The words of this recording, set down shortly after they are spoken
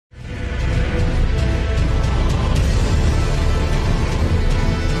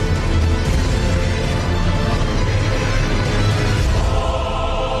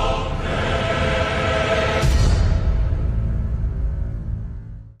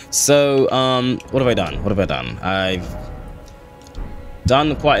So, what have I done? What have I done? I've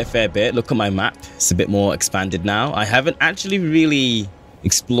done quite a fair bit. Look at my map. It's a bit more expanded now. I haven't actually really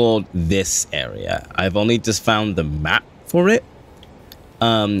explored this area. I've only just found the map for it.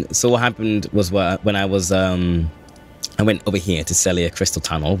 So what happened was when I was, I went over here to Celia Crystal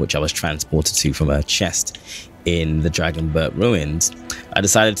Tunnel, which I was transported to from a chest in the Dragonbird Ruins. I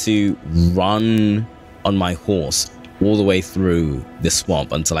decided to run on my horse all the way through the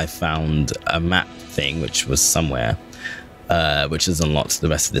swamp until I found a map thing, which was somewhere, which has unlocked the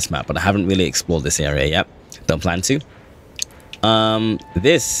rest of this map, but I haven't really explored this area yet. Don't plan to.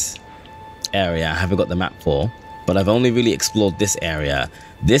 This area I haven't got the map for, but I've only really explored this area.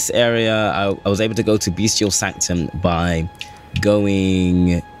 This area, I was able to go to Bestial Sanctum by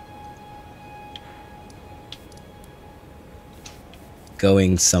going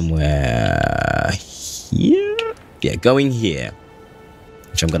somewhere here. Yeah, going here,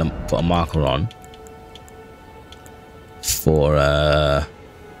 which I'm gonna put a marker on for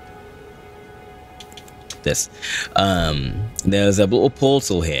this. There's a little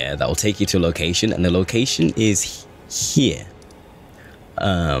portal here that will take you to a location, and the location is here.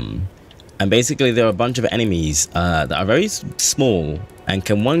 And basically there are a bunch of enemies that are very small and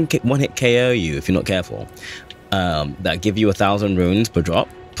can one hit KO you if you're not careful. That give you 1,000 runes per drop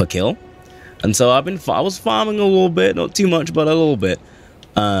per kill. And so I was farming a little bit, not too much, but a little bit.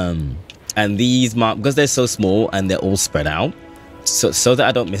 And these because they're so small and they're all spread out, so that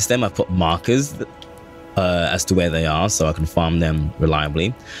I don't miss them, I put markers as to where they are, so I can farm them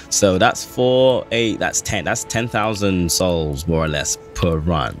reliably. So that's 10,000 souls more or less per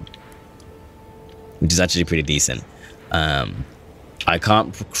run, which is actually pretty decent. I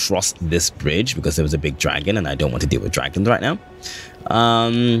can't cross this bridge because there was a big dragon, and I don't want to deal with dragons right now.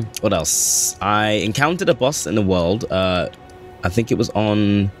 What else? I encountered a boss in the world. I think it was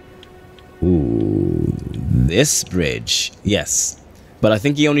on this bridge. Yes, but I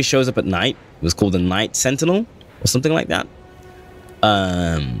think he only shows up at night. It was called the Night Sentinel or something like that.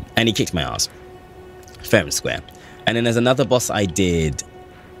 And he kicked my ass fair and square. And then there's another boss I did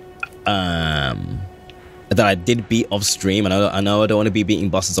that I did beat off stream. And I know I don't want to be beating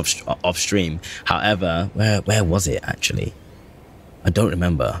bosses off stream. However, where was it actually? I don't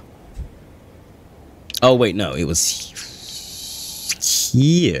remember. Oh wait, no, it was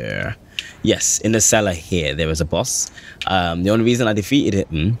here. Yes, in the cellar here, there was a boss. The only reason I defeated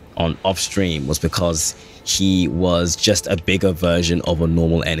him on off stream was because he was just a bigger version of a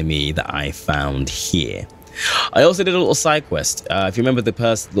normal enemy that I found here. I also did a little side quest. If you remember the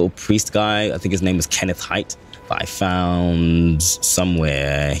little priest guy, I think his name was Kenneth Height, that I found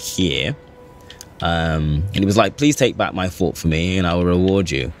somewhere here. And he was like, please take back my fort for me and I will reward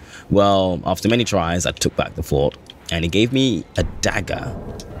you. Well, after many tries, I took back the fort and he gave me a dagger.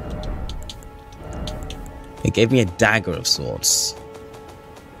 It gave me a dagger of sorts.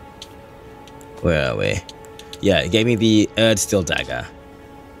 Where are we? Yeah, it gave me the Erdsteel dagger.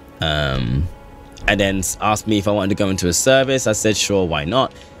 And then asked me if I wanted to go into a service. I said, sure, why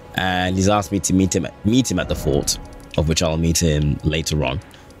not? And he's asked me to meet him at the fort, of which I'll meet him later on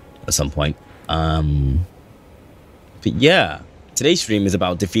at some point. But yeah, today's stream is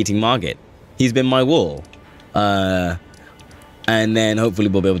about defeating Margit. He's been my wall. And then hopefully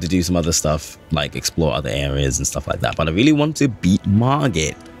we'll be able to do some other stuff, like explore other areas and stuff like that. But I really want to beat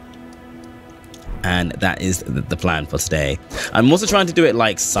Margit. And that is the plan for today. I'm also trying to do it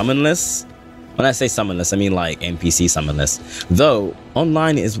like summonless. When I say summonless, I mean like NPC summonless. Though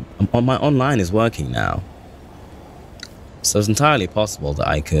my online is working now. So it's entirely possible that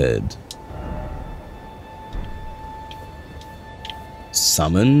I could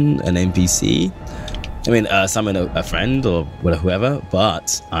summon an NPC. I mean, summon a friend or whoever,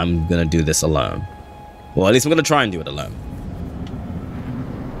 but I'm gonna do this alone. Well, at least I'm gonna try and do it alone.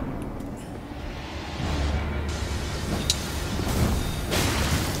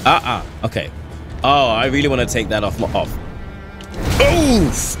 Okay. Oh, I really want to take that off.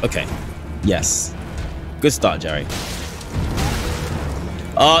 Oof! Okay. Yes. Good start, Jerry.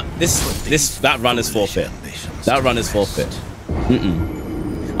 That run is forfeit. That run is forfeit.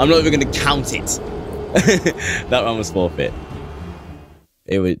 I'm not even gonna count it. That run was forfeit.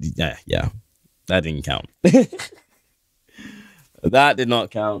 It would, yeah. That didn't count. That did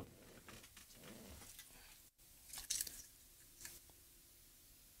not count.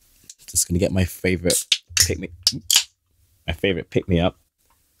 Just gonna get my favorite pick me up,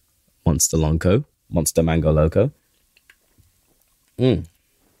 Monster Mango Loco. Oh,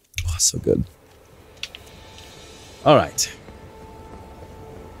 so good. All right.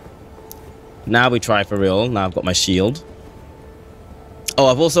 Now we try for real. Now I've got my shield. Oh,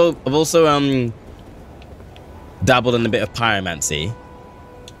 I've also dabbled in a bit of pyromancy.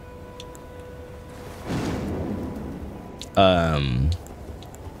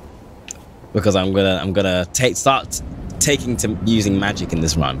 Because I'm gonna start taking to using magic in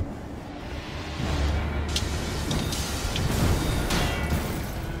this run.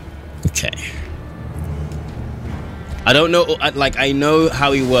 Okay. I don't know, like, I know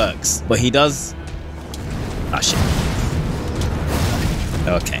how he works, but he does... Ah, shit.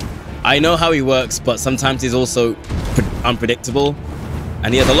 Okay. I know how he works, but sometimes he's also unpredictable.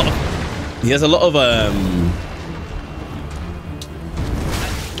 And he has a lot of... He has a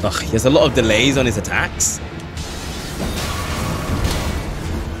lot of delays on his attacks.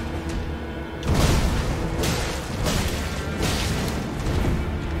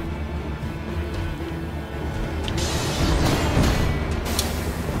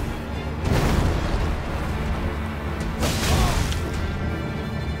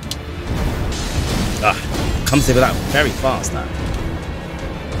 Comes in with that very fast now.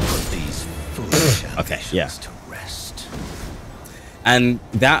 Okay, yeah. And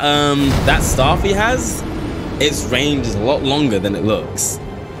that staff he has, its range is a lot longer than it looks.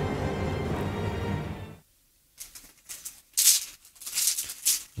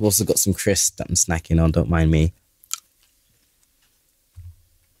 I've also got some crisps that I'm snacking on, don't mind me.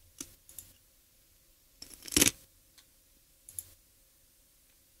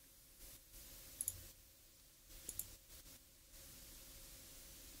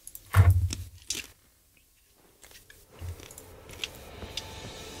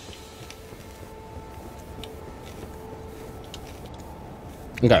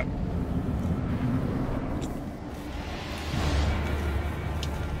 Okay.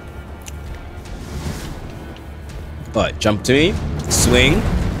 Alright, jump to me, swing,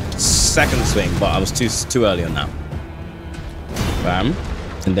 second swing, but I was too early on that. Bam,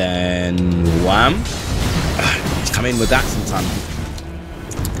 and then wham. Come in with that sometime.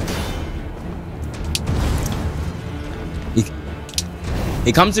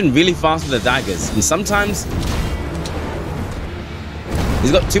 He comes in really fast with the daggers, and sometimes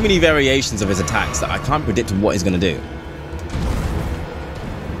he's got too many variations of his attacks that I can't predict what he's going to do.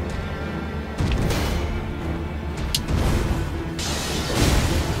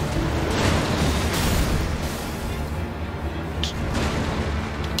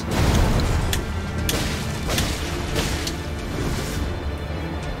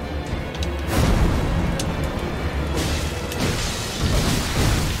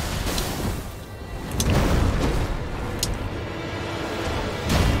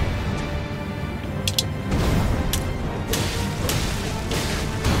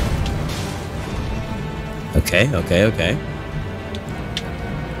 Okay.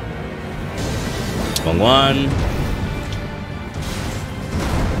 Wrong one.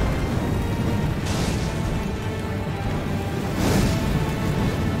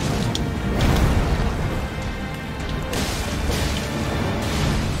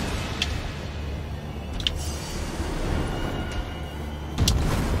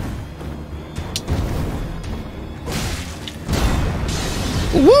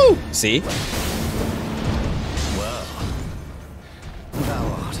 Woo! See?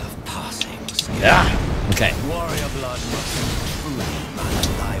 Yeah. Okay. Warrior blood must truly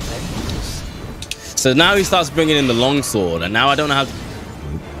thy veins. So now he starts bringing in the longsword, and now I don't know how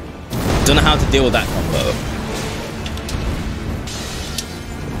to deal with that combo.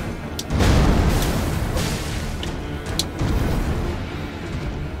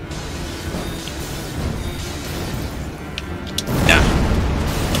 Yeah.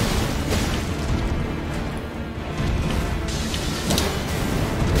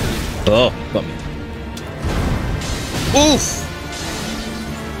 Oh, got me. Oof!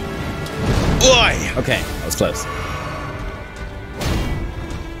 Boy! Okay, that was close.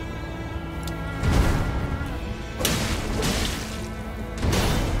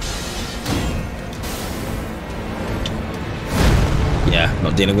 Yeah,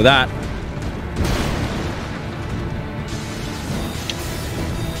 not dealing with that.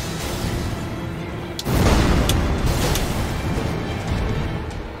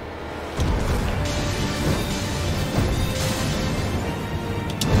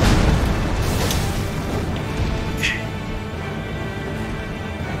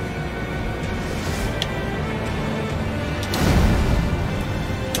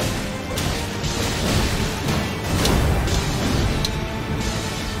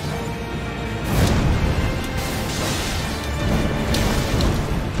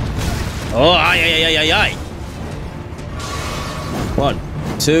 Oh, ay. 1,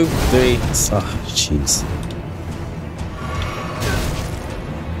 2, 3. Oh, jeez.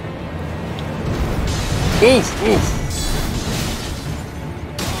 Oof, oof.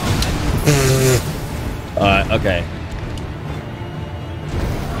 Alright, okay.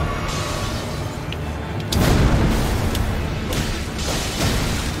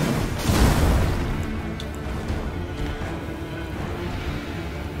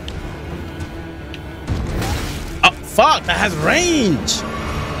 Oh, fuck, that has range.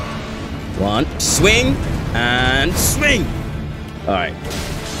 One, swing, and swing. Alright.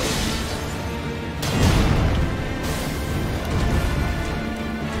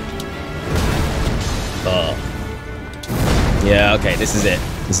 Oh. Yeah, okay, this is it.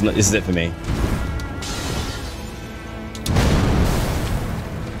 This is it for me.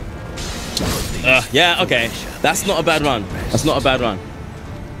 Yeah, okay. That's not a bad run. That's not a bad run.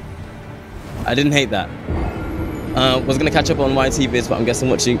 I didn't hate that. Was gonna catch up on YT vids, but I'm guessing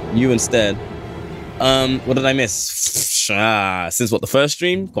watching you instead. What did I miss? Since what, the first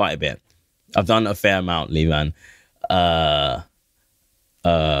stream? Quite a bit. I've done a fair amount, Lee Man. The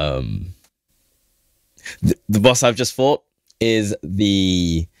boss I've just fought is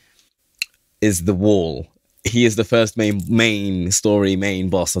the wall. He is the first main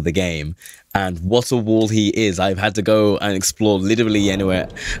boss of the game, and what a wall he is. I've had to go and explore literally anywhere.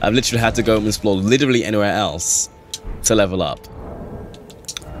 I've literally had to go and explore literally anywhere else to level up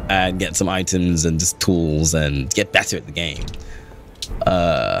and get some items and just tools and get better at the game.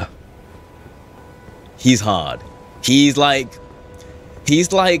 He's hard. He's like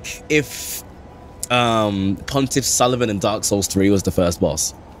if Pontiff Sullivan in Dark Souls 3 was the first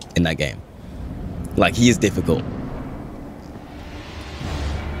boss in that game. Like, he is difficult.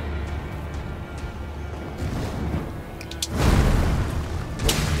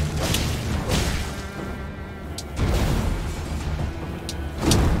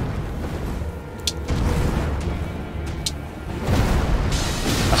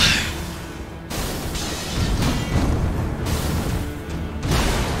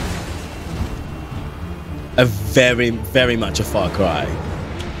 A very much a far cry.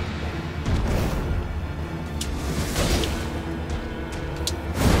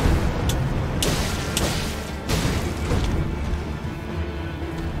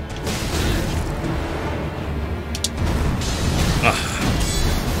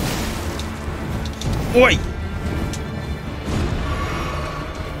 Oi!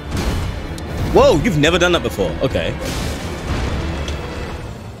 Whoa, you've never done that before. Okay.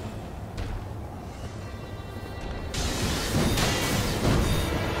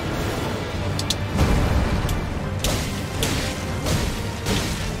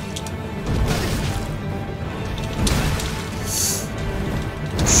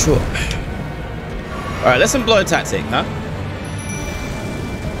 Sure. Alright, let's employ a tactic, huh?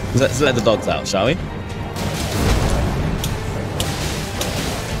 Let's let the dogs out, shall we?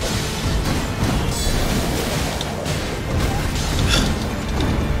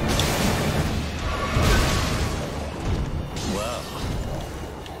 Well,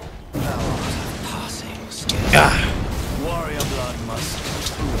 thou art a passing skill. Warrior blood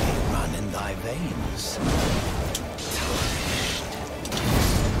must truly run in thy veins.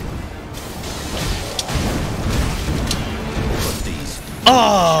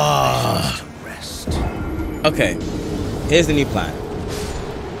 Ah. Okay, here's the new plan.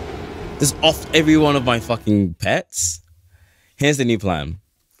 Just off every one of my fucking pets. Here's the new plan.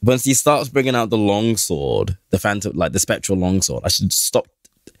 Once he starts bringing out the longsword, the phantom, like the spectral longsword, I should stop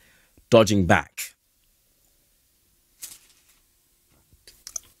dodging back.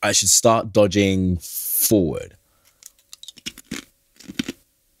 I should start dodging forward.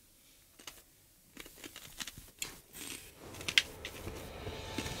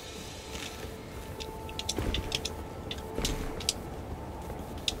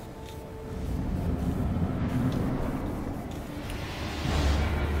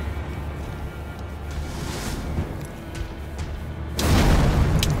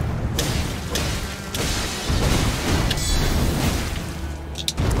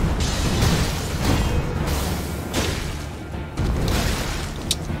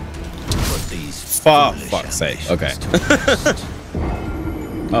 For fuck's sake. Okay.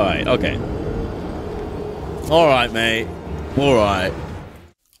 Alright, okay. Alright, mate. Alright.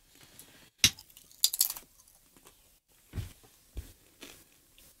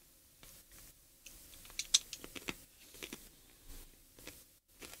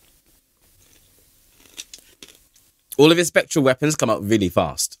 All of his spectral weapons come out really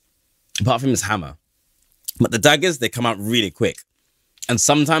fast. Apart from his hammer. But the daggers, they come out really quick. And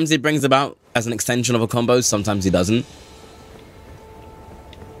sometimes he brings about as an extension of a combo, sometimes he doesn't.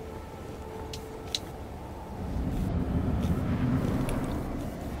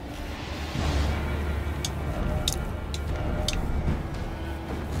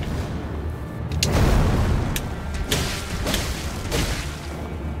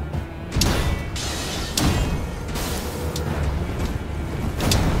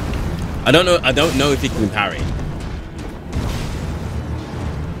 I don't know if he can parry.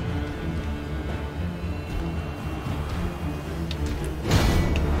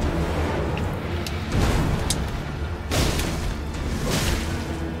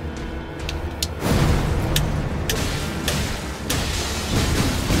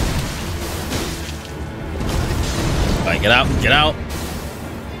 Alright, get out, get out.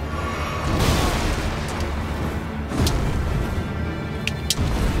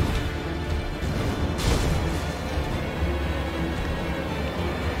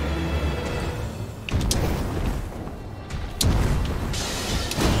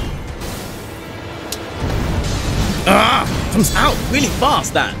 Comes out really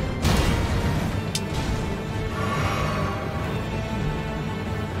fast, that.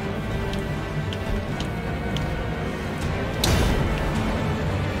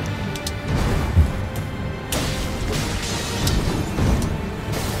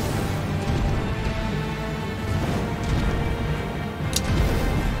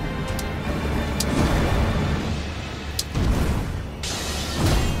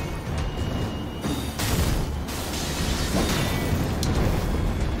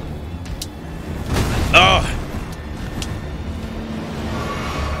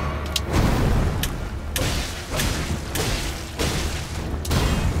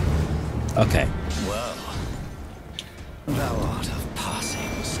 Okay. Well, thou art of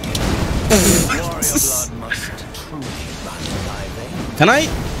passing skill. Warrior blood must truly run in thy veins. Can I?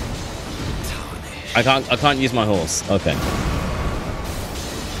 Tarnish. I can't use my horse. Okay.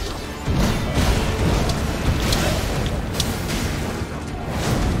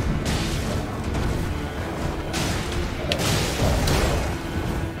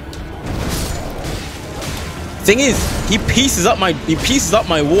 Thing is, he pieces up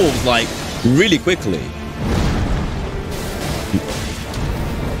my wolves like really quickly.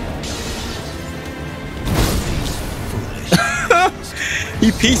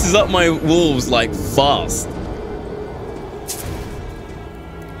 He pieces up my wolves like fast.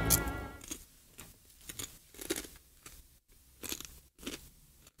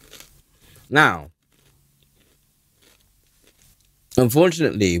 Now,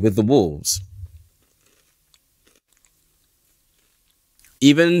 unfortunately, with the wolves,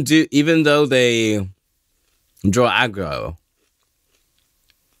 even though they draw aggro,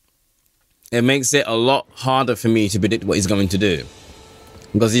 it makes it a lot harder for me to predict what he's going to do,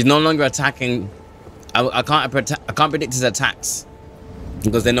 because he's no longer attacking. I can't predict his attacks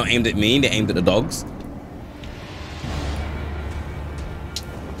because they're not aimed at me; they're aimed at the dogs.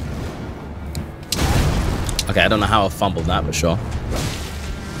 Okay, I don't know how I fumbled that, but sure.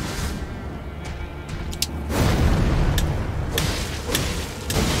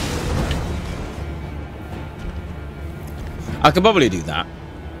 I could probably do that,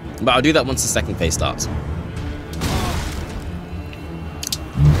 but I'll do that once the second phase starts.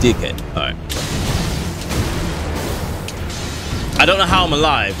 Dickhead. Alright. I don't know how I'm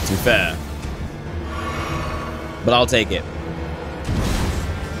alive, to be fair, but I'll take it.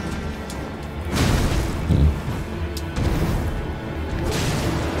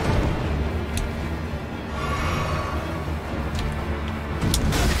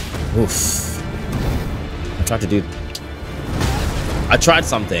 Oof. I tried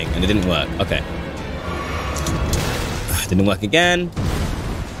something and it didn't work. Okay. Didn't work again.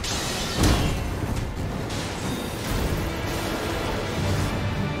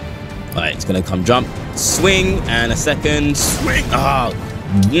 Alright, it's gonna come jump, swing, and a second swing. Oh.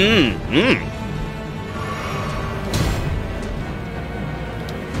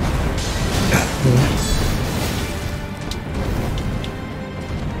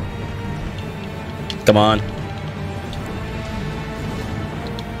 Come on.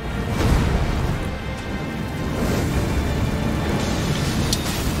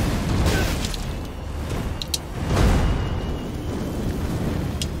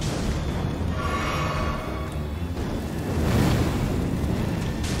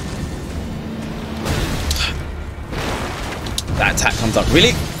 That attack comes up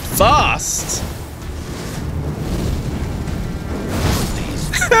really fast.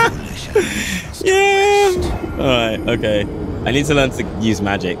 Yeah. Alright, okay. I need to learn to use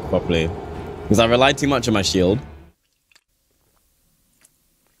magic properly, because I relied too much on my shield.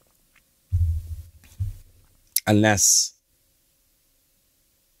 Unless.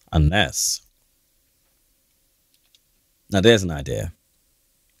 Now there's an idea.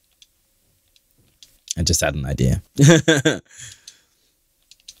 I just had an idea.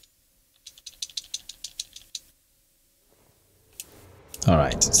 All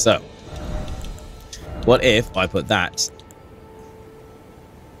right, so what if I put that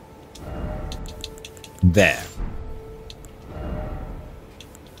There.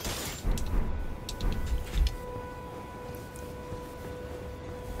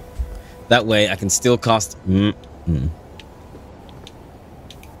 That way I can still cast...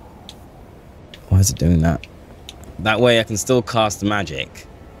 Why is it doing that? That way I can still cast magic.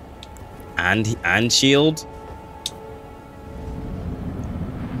 And shield.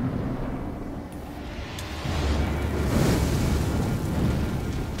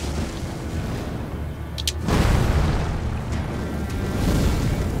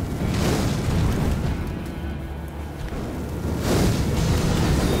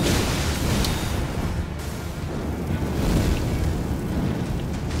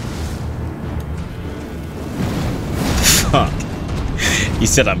 Fuck. He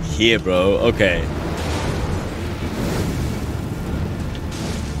said I'm here, bro. Okay.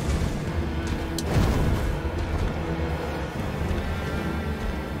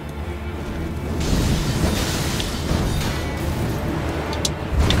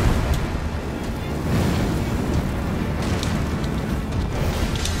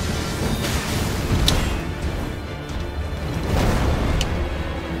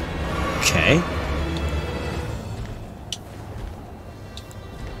 Okay.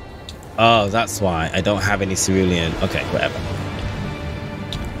 Oh, that's why I don't have any cerulean. Okay, whatever.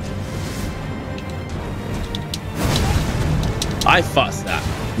 I fussed that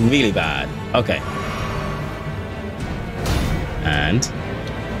really bad. Okay. And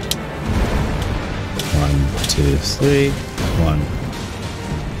 1, 2, 3, 1.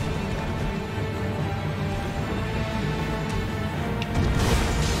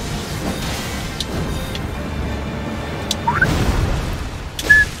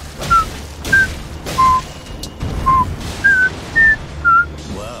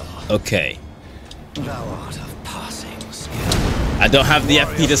 Okay. Thou art of passing skill. I don't have the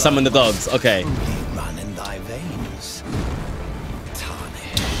FP to summon the dogs. Okay. Run in thy veins.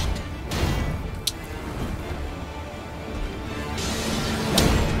 Tarnished.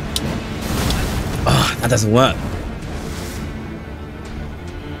 Oh, that doesn't work.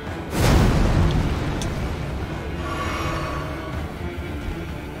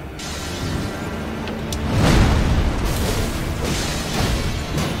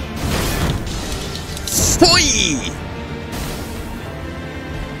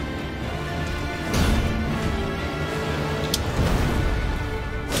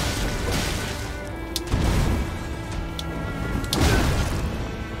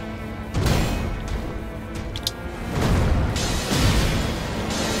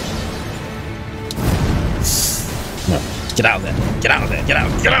 Get out of there. Get out of there. Get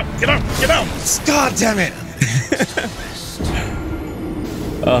out. Get out. Get out. Get out. God damn it.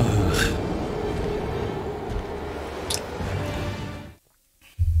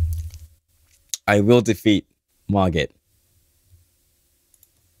 I will defeat Margit.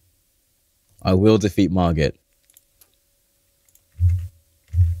 I will defeat Margit.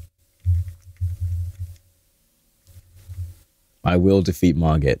 I will defeat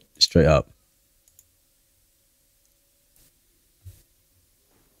Margit. Straight up.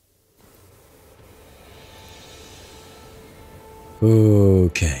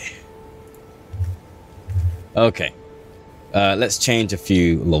 Okay. Okay. Let's change a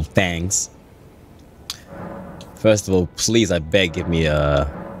few little things. First of all, please, I beg, give me a...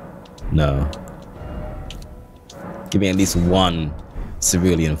 No. Give me at least one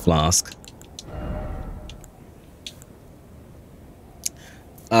cerulean flask.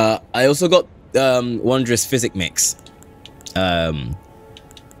 I also got Wondrous Physic Mix.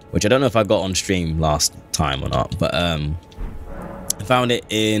 Which I don't know if I got on stream last time or not, but I found it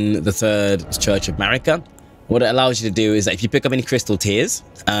in the 3rd Church of Marika. What it allows you to do is that if you pick up any crystal tiers,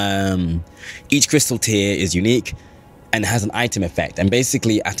 each crystal tier is unique and has an item effect. And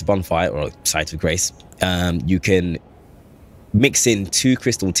basically at a bonfire or a site of grace, you can mix in 2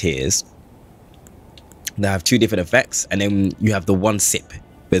 crystal tiers that have 2 different effects, and then you have the one sip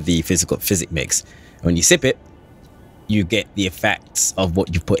with the physic mix. And when you sip it, you get the effects of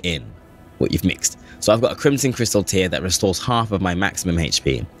what you put in, what you've mixed. So I've got a crimson crystal tier that restores half of my maximum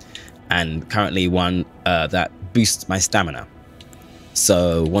HP, and currently one that boosts my stamina.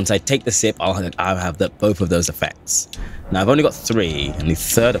 So once I take the sip, I'll have both of those effects. Now I've only got 3, and the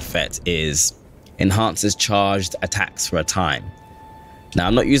 3rd effect is enhances charged attacks for a time. Now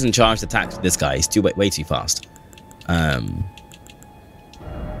I'm not using charged attacks with this guy; he's way too fast.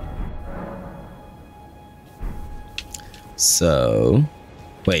 So,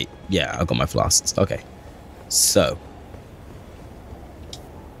 wait, yeah, I got my flasks. Okay, so.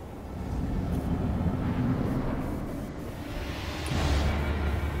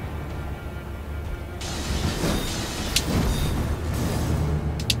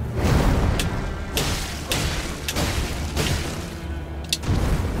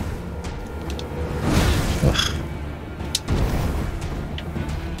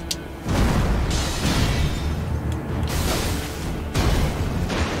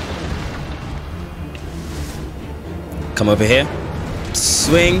 Come over here.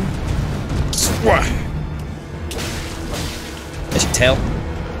 Swing. There's your tail.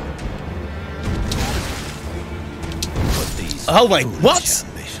 Oh my, what?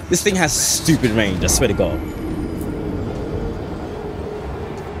 This thing has stupid range, I swear to God.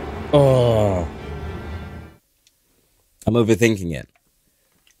 Oh. I'm overthinking it.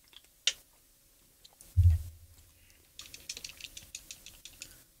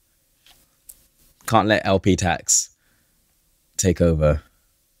 Can't let LP tax take over.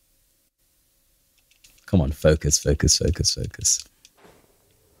 Come on, focus, focus, focus, focus.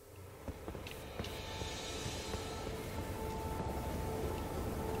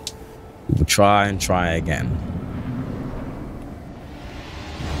 We will try and try again.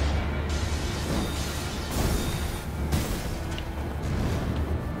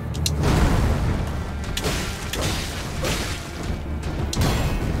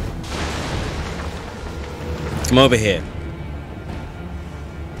 Come over here.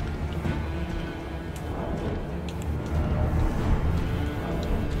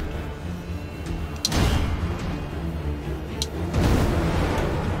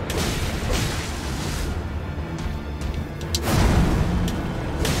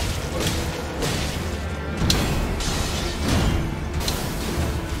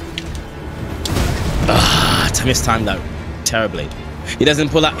 I mistimed that terribly. He doesn't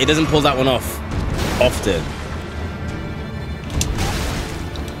pull that one off often.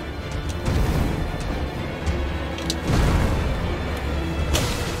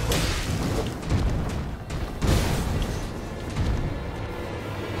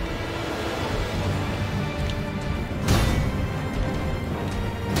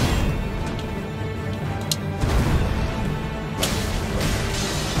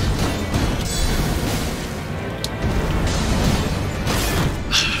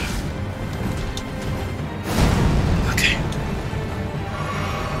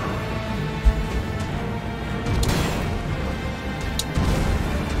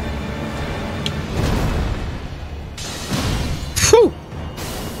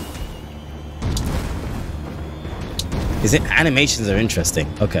 Is it animations are interesting?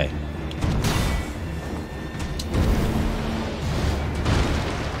 Okay.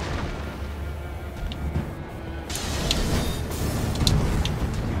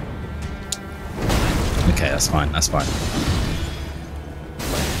 Okay, that's fine. That's fine.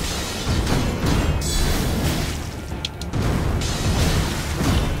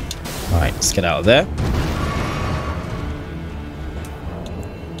 All right, let's get out of there.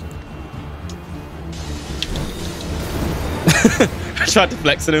 I tried to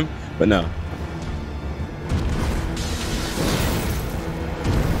flex on him, but no.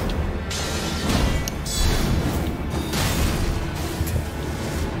 Okay.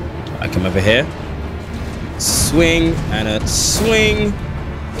 I come over here. Swing and a swing.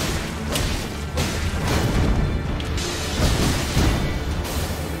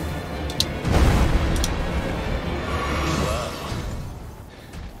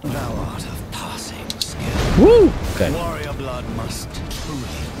 Thou art of passing skill. Woo! Okay. Warrior blood must truly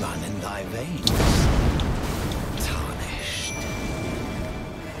run in thy veins. Tarnished.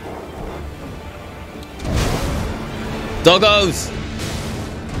 Doggos!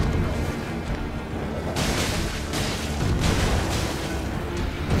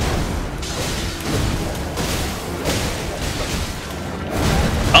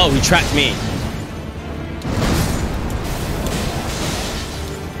 Oh, he tracked me.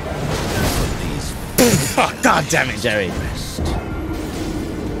 Oh, God damn it, Jerry.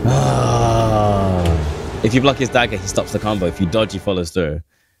 Oh. If you block his dagger, he stops the combo. If you dodge, he follows through.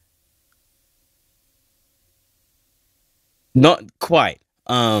 Not quite.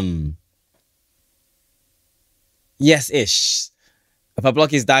 Yes-ish. If I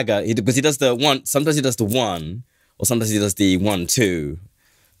block his dagger, because he does the one, sometimes he does the one, or sometimes he does the 1-2.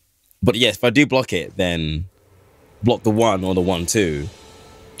 But yes, if I do block it, then block the 1 or the 1-2.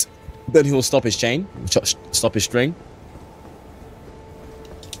 Then he will stop his chain, stop his string.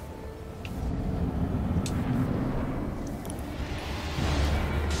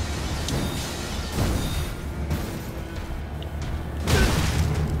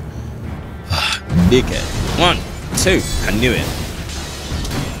 Dickhead. 1, 2. I knew it.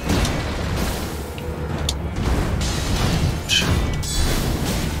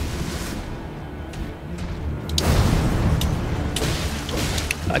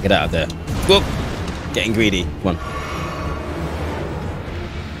 Get out of there. Whoop. Getting greedy. Come on.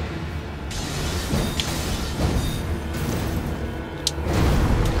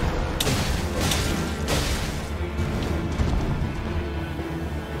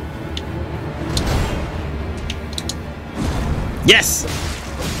 Yes!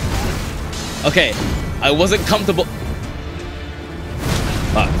 Okay, I wasn't comfortable.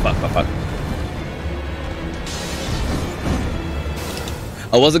 Fuck.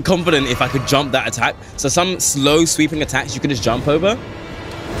 I wasn't confident if I could jump that attack. So some slow sweeping attacks you can just jump over.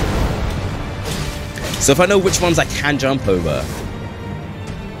 So if I know which ones I can jump over.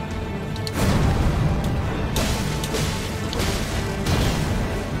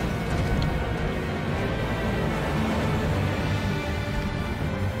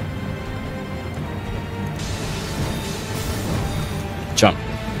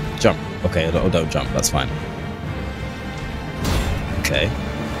 Jump. Okay, don't jump. That's fine. Okay.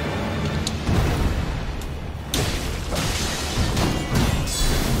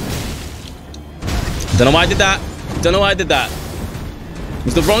 Don't know why I did that. It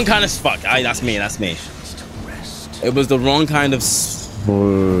was the wrong kind of fuck. That's me. It was the wrong kind of.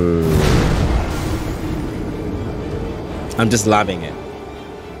 I'm just labbing it.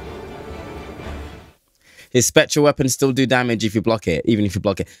 His spectral weapons still do damage if you block it, even if you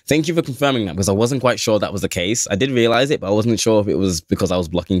block it. Thank you for confirming that, because I wasn't quite sure that was the case. I did realize it, but I wasn't sure if it was because I was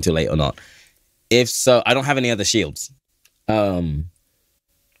blocking too late or not. If so, I don't have any other shields. The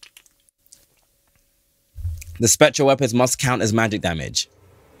spectral weapons must count as magic damage.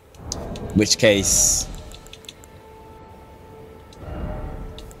 Which case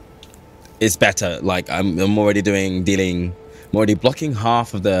it's better. Like I'm already I'm already blocking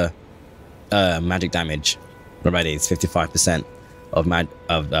half of the magic damage already. It's 55% of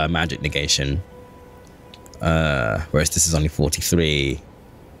magic negation, whereas this is only 43.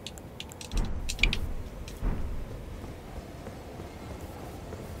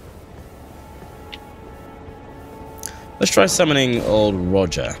 Let's try summoning old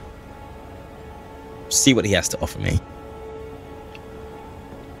Roger. See what he has to offer me.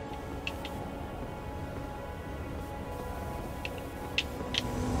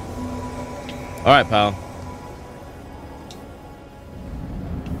 All right, pal.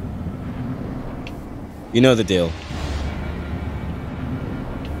 You know the deal.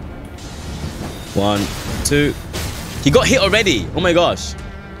 1, 2. He got hit already. Oh my gosh.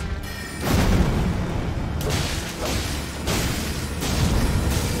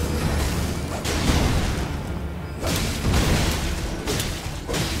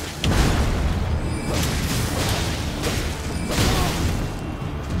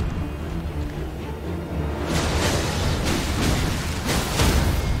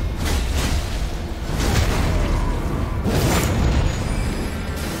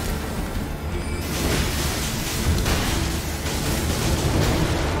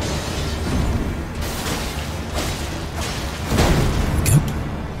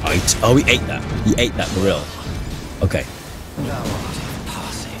 Oh, he ate that. He ate that for real. Okay. Thou art of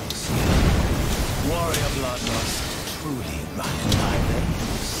passing skill. Warrior blood must truly run in thy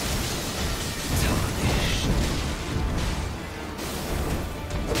veins. Tarnished.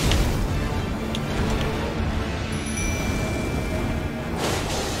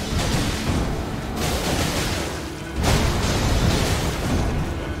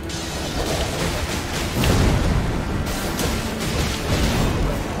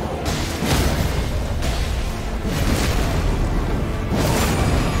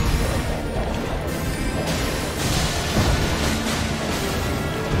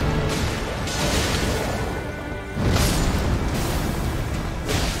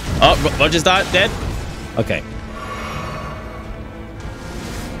 Oh, Roger's dead? Okay.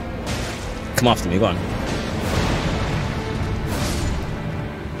 Come after me, go on.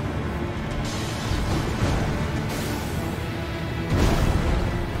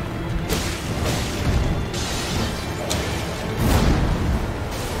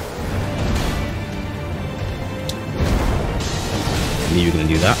 I knew you were gonna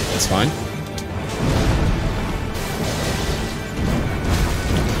do that, that's fine.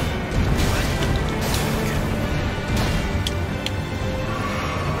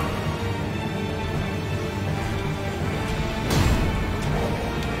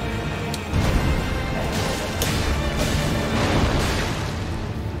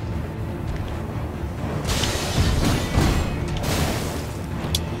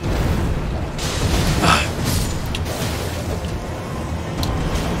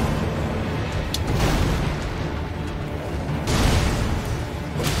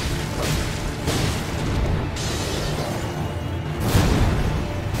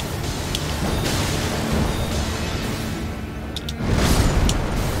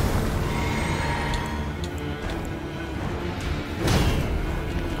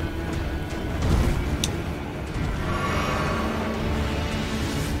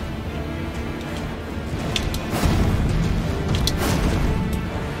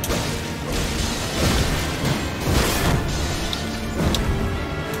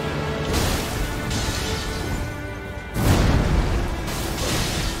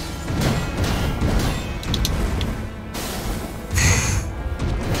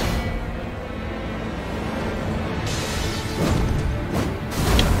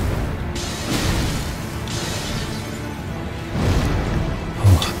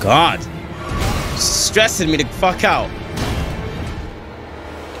 God. Stressing me the fuck out.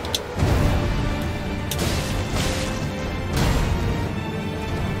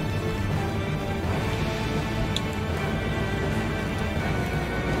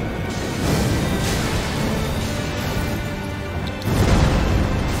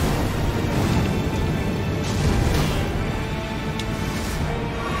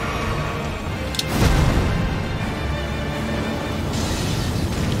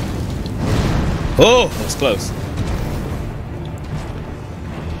 Oh, that was close.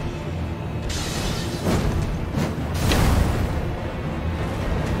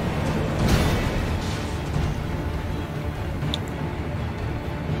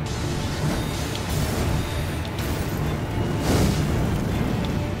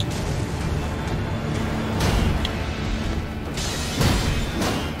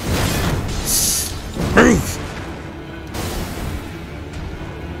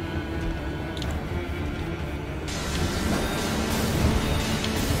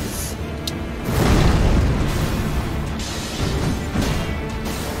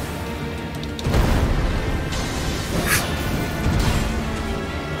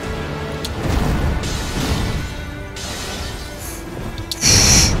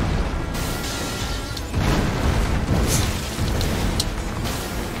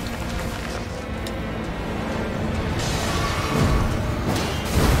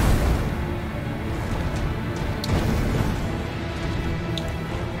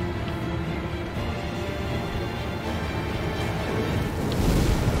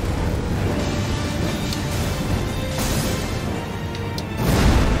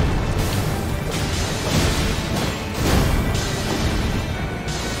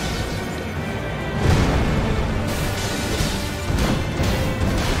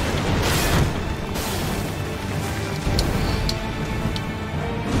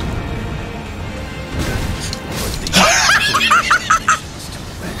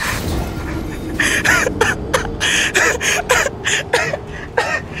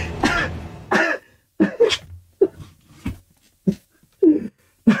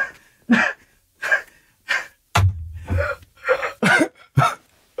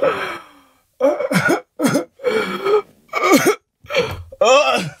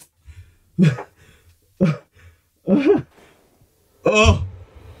 Oh.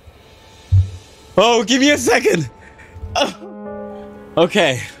 Oh, give me a second.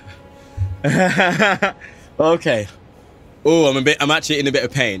 Okay. Okay. Oh, I'm actually in a bit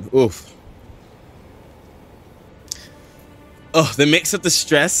of pain. Oof. Oh, the mix of the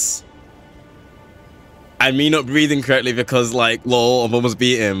stress and me not breathing correctly because, like, lol, I've almost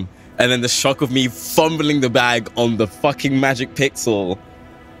beat him. And then the shock of me fumbling the bag on the fucking magic pixel.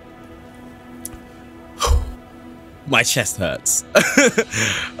 My chest hurts.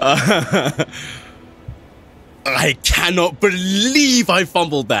 I cannot believe I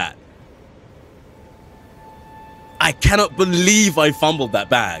fumbled that. I cannot believe I fumbled that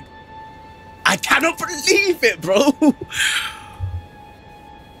bag. I cannot believe it, bro.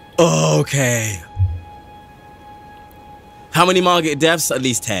 Okay. How many Margit deaths? At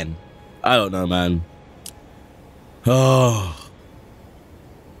least 10. I don't know, man. Oh.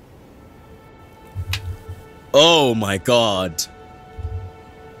 Oh my god.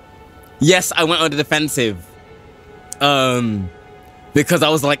 Yes, I went on the defensive. Because I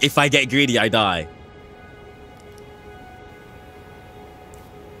was like, if I get greedy, I die.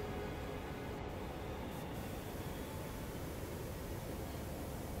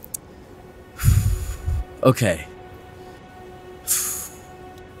 Okay. Is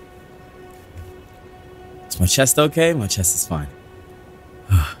my chest okay? My chest is fine.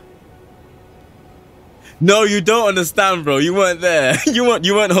 No, you don't understand, bro. You weren't there. You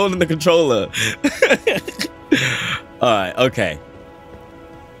weren't holding the controller. Alright, okay.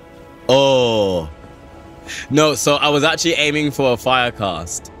 Oh. No, so I was actually aiming for a fire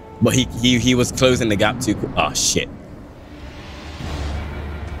cast. But he was closing the gap too quick. Oh shit.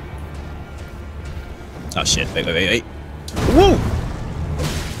 Oh shit. Wait. Woo!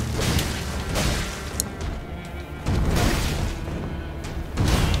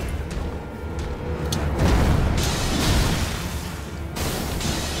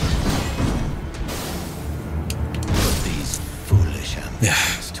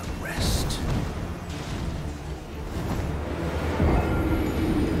 To rest.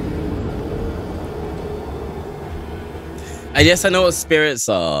 I guess I know what spirits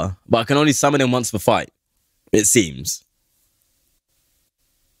are, but I can only summon them once per fight. It seems.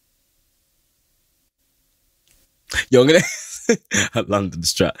 Yo, I'm gonna London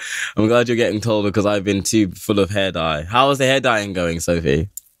strat. I'm glad you're getting told because I've been too full of hair dye. How is the hair dyeing going, Sophie?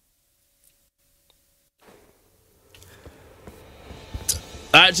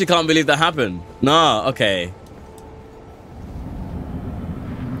 I actually can't believe that happened. No, okay.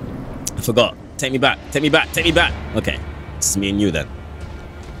 I forgot. Take me back. Take me back. Take me back. Okay. It's me and you then.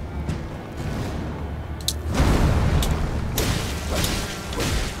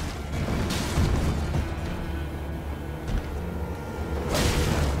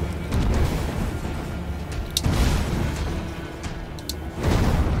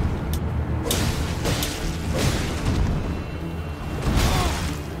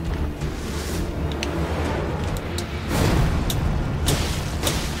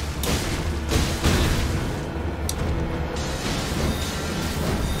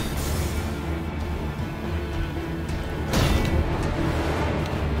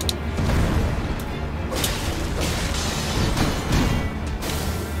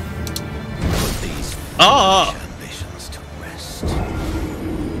 Oh! Ambitions to rest.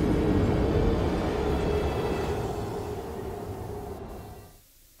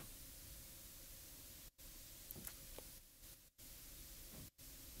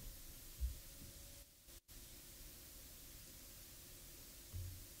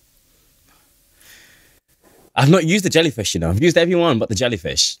 I've not used the jellyfish, you know. I've used everyone but the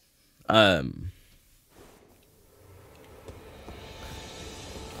jellyfish.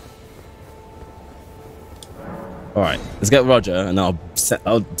 All right, let's get Roger, and I'll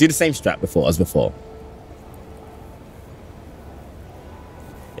do the same strat as before.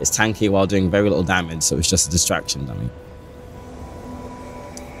 It's tanky while doing very little damage, so it's just a distraction, dummy.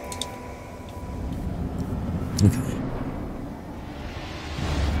 Okay.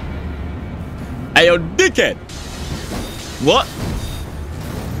 Hey, yo, dickhead! What?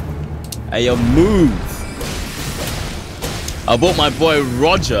 Hey, yo, move! I bought my boy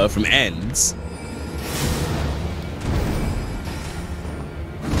Roger from Ends.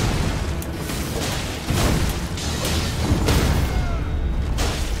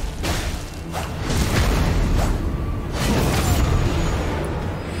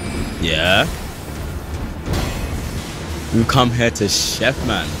 Yeah. You come here to chef,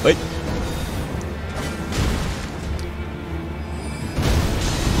 man. Wait.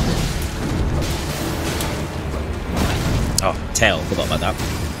 Oh, tail. Forgot about that.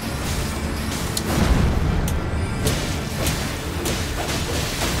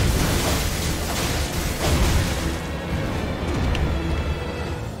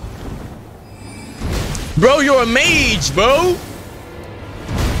 Bro, you're a mage, bro.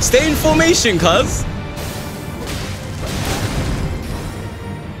 Stay in formation, cuz.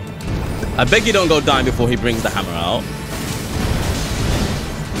 I beg you don't go down before he brings the hammer out.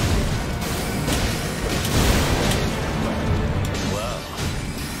 Well,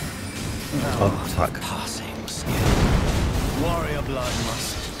 oh, fuck. Passing skill. Warrior blood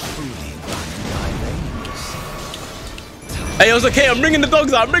must truly run in thy veins. Hey, it was okay. I'm bringing the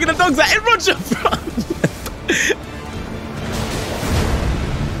dogs out. I'm bringing the dogs out. Hey, Roger, bro.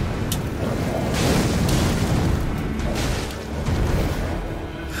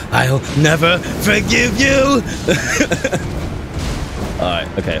 I'll never forgive you. Alright,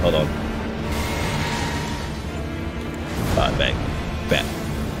 okay, hold on. Alright, bang. Bet.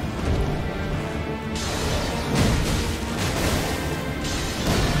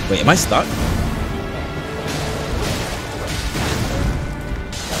 Wait, am I stuck?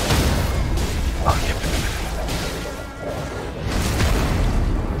 Oh, yeah.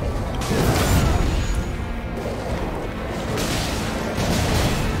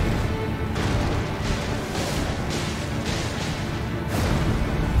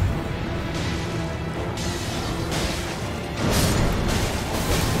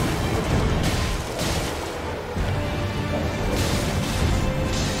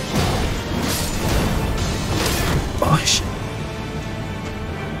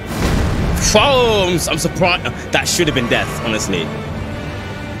 Oh, I'm surprised. That should have been death, honestly.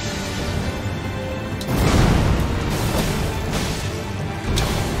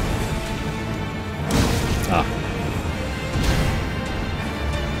 Ah.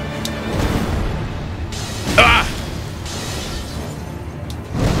 Ah!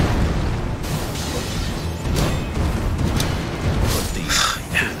 Put these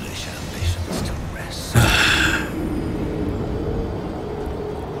foolish ambitions to rest.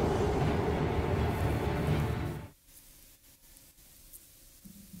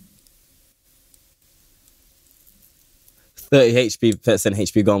 30 HP%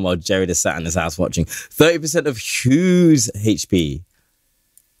 HP gone while Jared is sat in his house watching. 30% of Hugh's HP.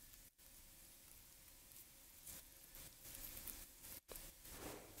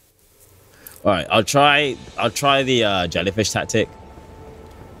 All right, I'll try the jellyfish tactic.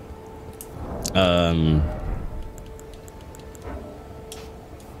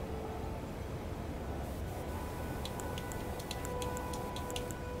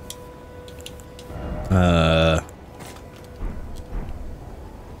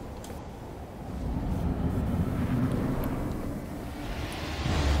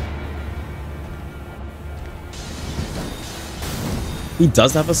 He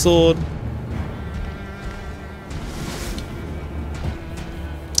does have a sword.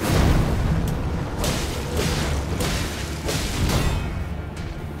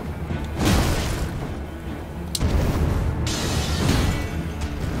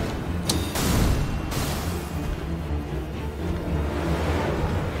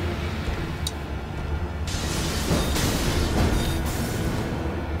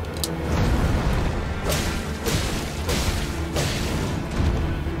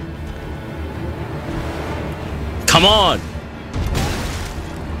 Come on!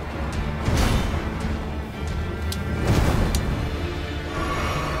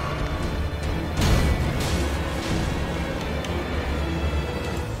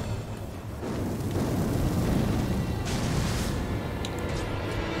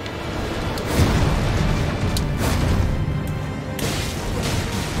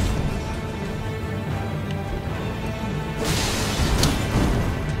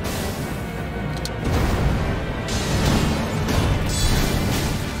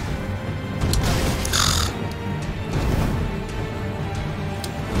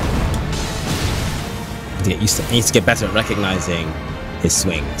 He needs to get better at recognizing his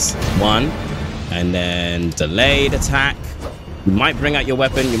swings. One, and then delayed attack. You might bring out your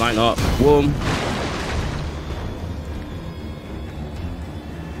weapon, you might not. Boom.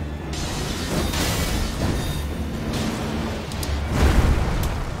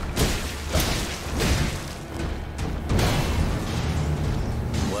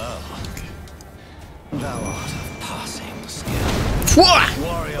 Well, thou art of passing skill.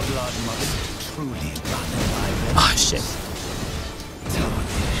 Warrior blood must truly run in thy veins. Ah, shit.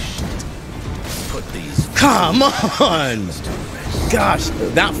 Put these. Come on! Gosh,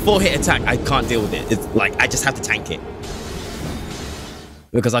 that 4-hit attack, I can't deal with it. It's like, I just have to tank it.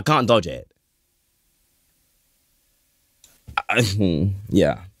 Because I can't dodge it.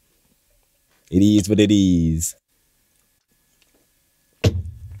 Yeah. It is what it is.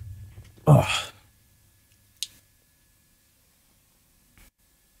 Oh.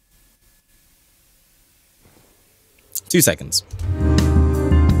 Two seconds.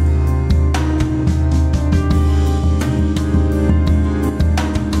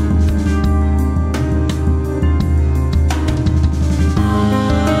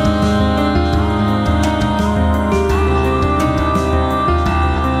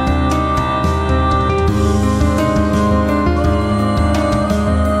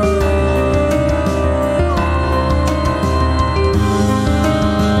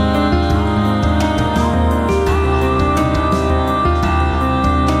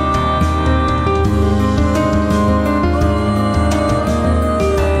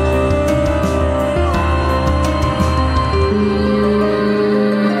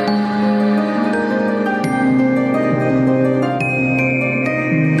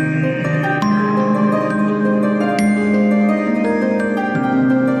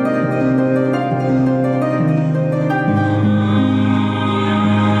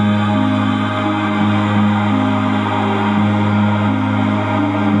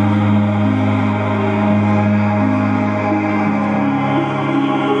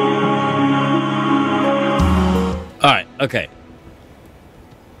 Okay.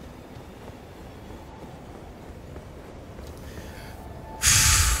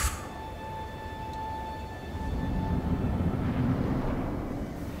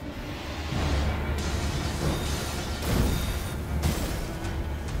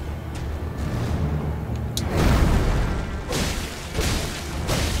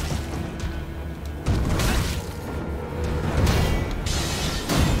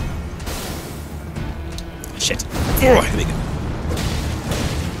 Shit. Oh, here we go.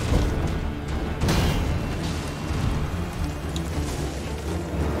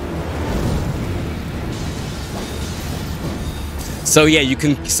 So yeah, you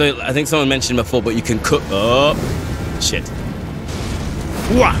can. So I think someone mentioned before, but you can cook. Oh, shit.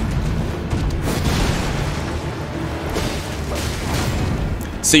 Wah.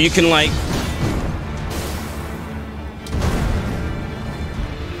 So you can like.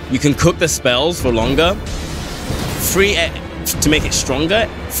 You can cook the spells for longer. Free to make it stronger.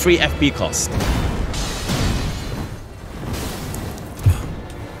 Free FP cost.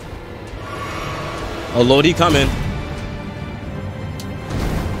 Oh lordy, come in.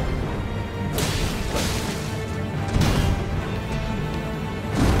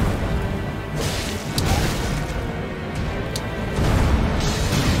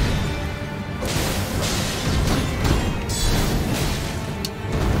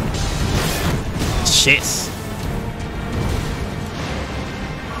 shit.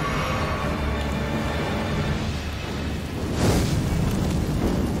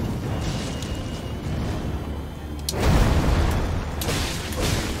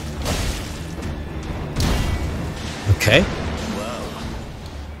 Okay.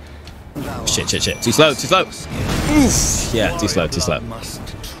 Shit. Too slow. Oof. Yeah, too slow. Must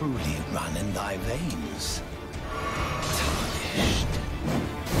truly run in thy veins.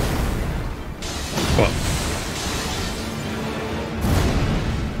 Come on.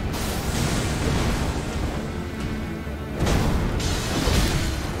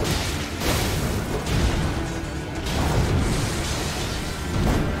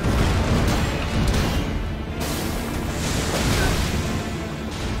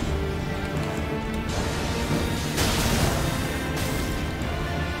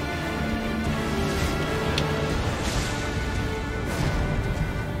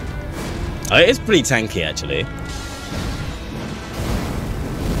 Oh, it is pretty tanky, actually.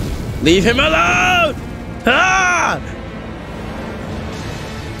 Leave him alone! Ah!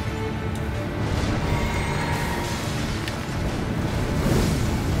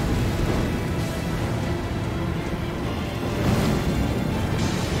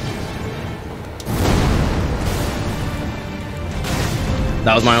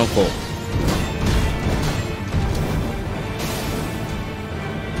 That was my own fault.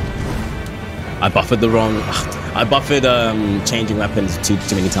 I buffered the wrong. I buffered changing weapons too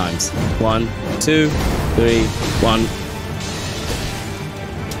many times. 1, 2, 3, 1.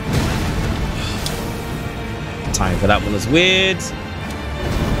 Time for that one was weird.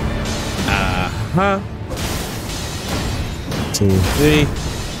 2, 3.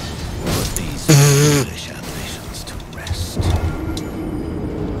 Put these foolish ambitions to rest.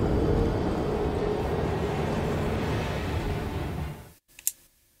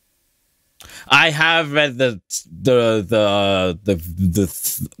 I have read the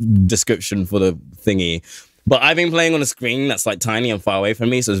description for the thingy, but I've been playing on a screen that's like tiny and far away from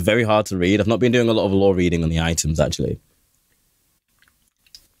me, so it's very hard to read. I've not been doing a lot of lore reading on the items, actually.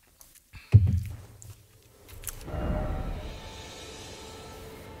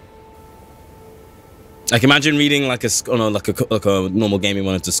 Like, imagine reading like a normal gaming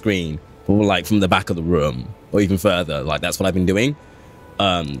monitor screen, or like from the back of the room, or even further. Like, that's what I've been doing.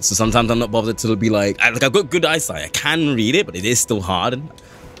 So sometimes I'm not bothered to be like I've got good eyesight. I can read it, but it is still hard.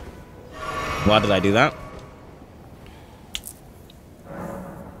 Why did I do that?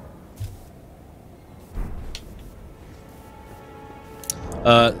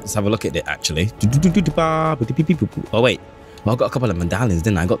 Let's have a look at it, actually. Oh, wait. Well, I got a couple of medallions,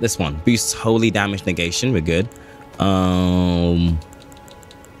 didn't I? I got this one. Boosts holy damage negation. We're good.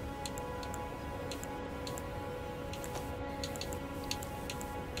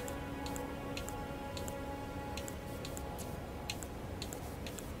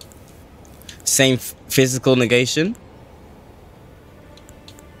 Same physical negation.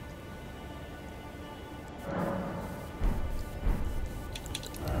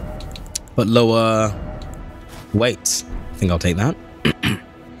 But lower weight. I think I'll take that.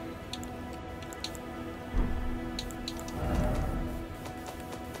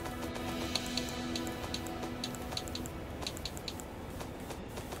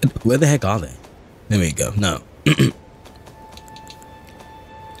 Where the heck are they? There we go. No.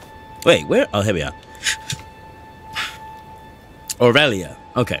 Wait, where? Oh, here we are. Aurelia.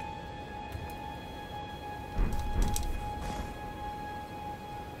 Okay.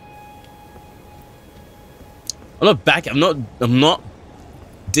 I'm not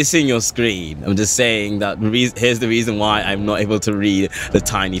dissing your screen. I'm just saying that here's the reason why I'm not able to read the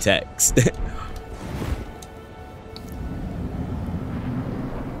tiny text.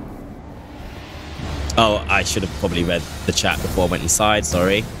 Oh, I should have probably read the chat before I went inside,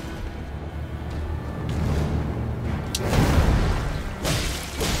 sorry.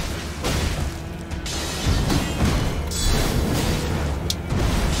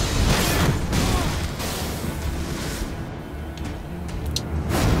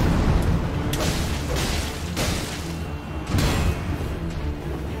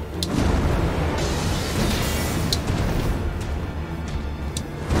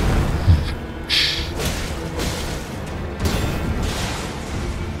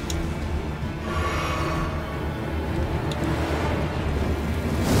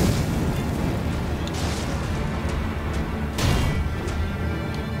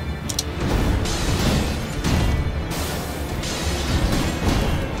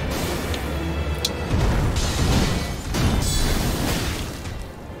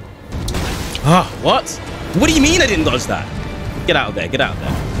 Ah, what? What do you mean I didn't dodge that? Get out of there, get out of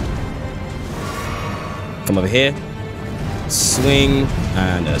there. come over here. Swing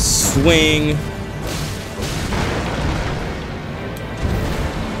and a swing.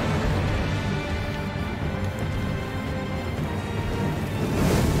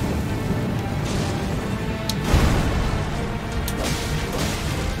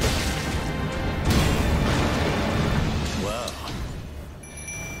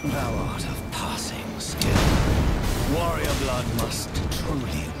 Thou art of passing skill. Warrior blood must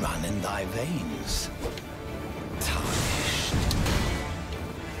truly run in thy veins. Tarnished.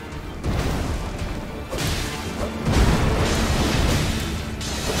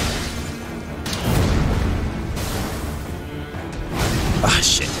 Ah,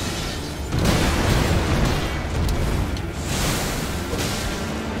 shit.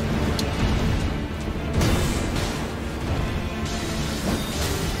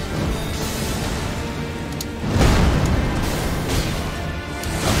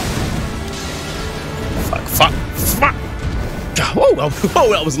 Fuck. Whoa,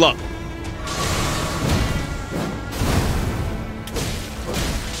 that was luck.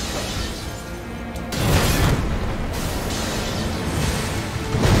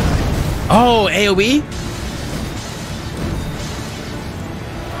 Oh, AoE?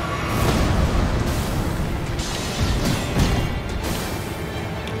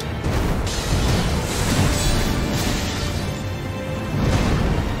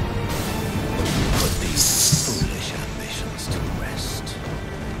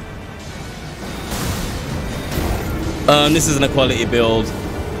 This is an equality build.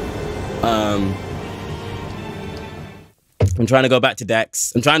 I'm trying to go back to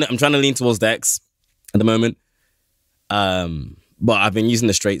Dex. I'm trying to lean towards Dex at the moment. But I've been using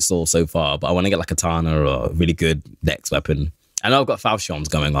the straight sword so far, but I want to get like a katana or a really good Dex weapon. I know I've got falchions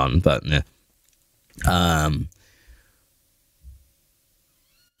going on, but yeah.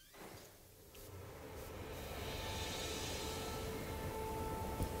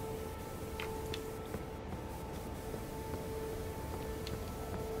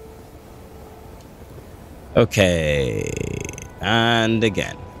 Okay, and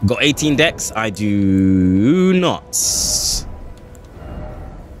again, got 18 Dex. I do not.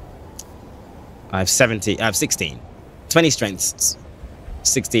 I have 70. I have 16. 20 strengths,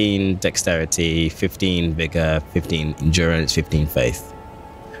 16 dexterity, 15 vigor, 15 endurance, 15 faith.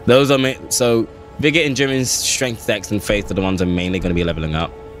 Those are so vigor, endurance, strength, dex, and faith are the ones I'm mainly going to be leveling up.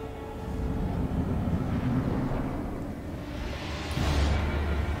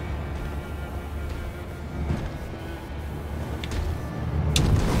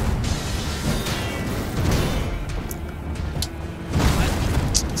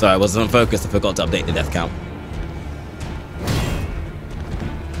 Sorry, I wasn't focused. I forgot to update the death count.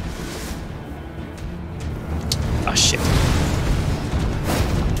 Ah, shit.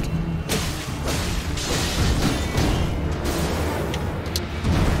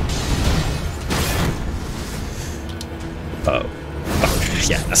 Oh. Okay.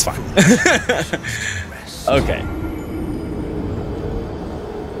 Yeah, that's fine. Okay.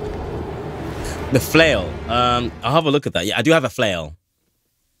 The flail. I'll have a look at that. Yeah, I do have a flail.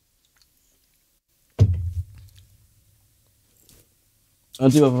 I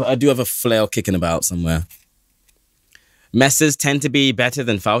do have a flail kicking about somewhere. Messes tend to be better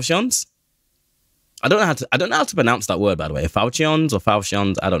than falchions. I don't know how to pronounce that word, by the way. Falchions or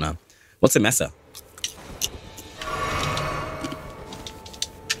falchions, I don't know. What's a messer?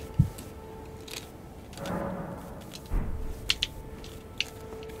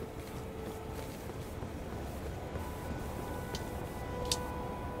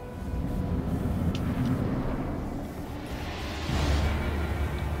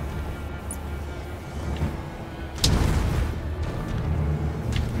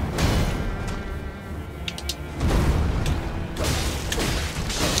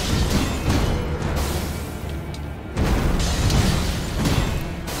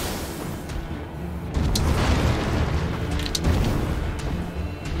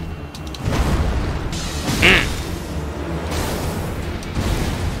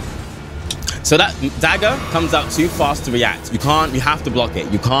 So that dagger comes out too fast to react. You have to block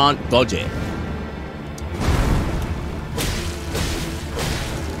it. You can't dodge it.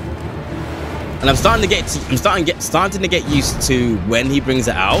 And I'm starting to get used to when he brings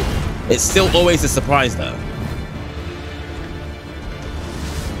it out. It's still always a surprise though.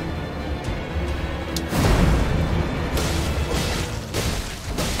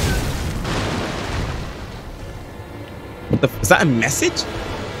 Is that a message?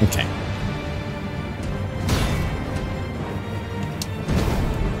 Okay.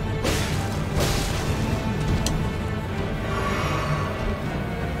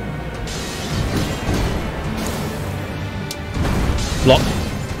 Block.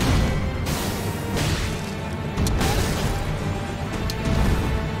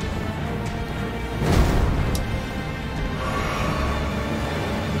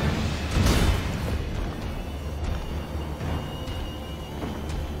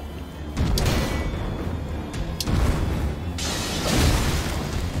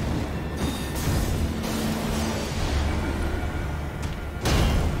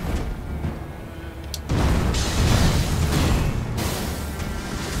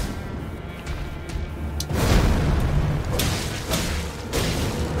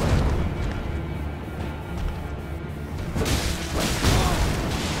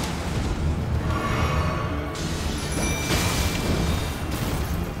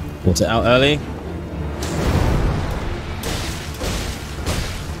 Pulled it out early.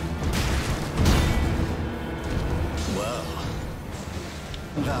 Well,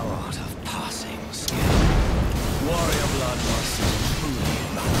 thou art of passing skill. Warrior blood must truly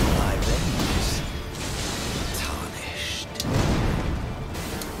run in thy veins. Tarnished.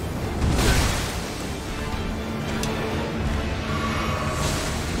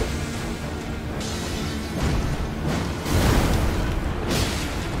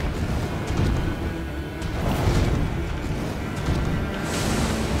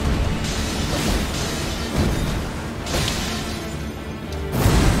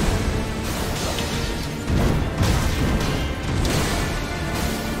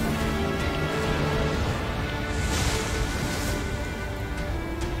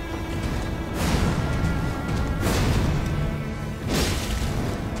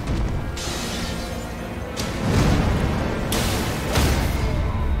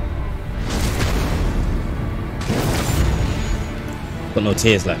 Got no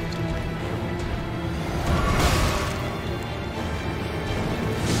tears left.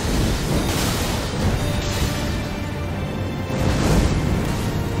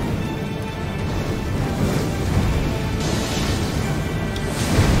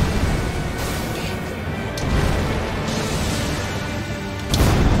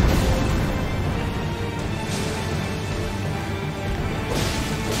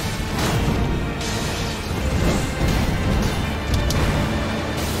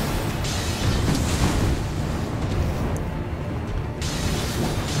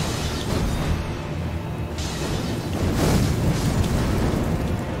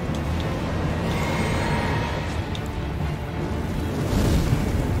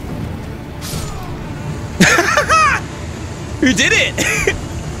 Who did it?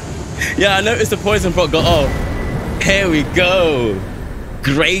 Yeah, I noticed the poison proc got off. Here we go.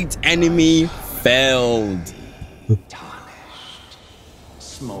 Great enemy failed. Tarnished,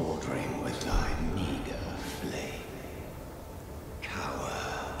 smoldering with thy meager flame. Cower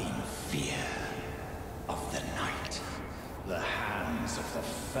in fear of the night. The hands of the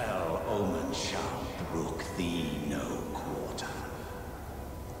fell omen shall brook thee no quarter.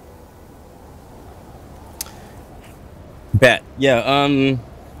 Bet. Yeah,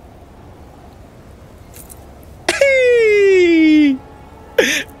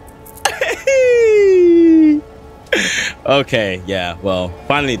 okay, yeah, well,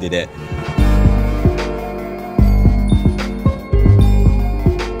 finally did it.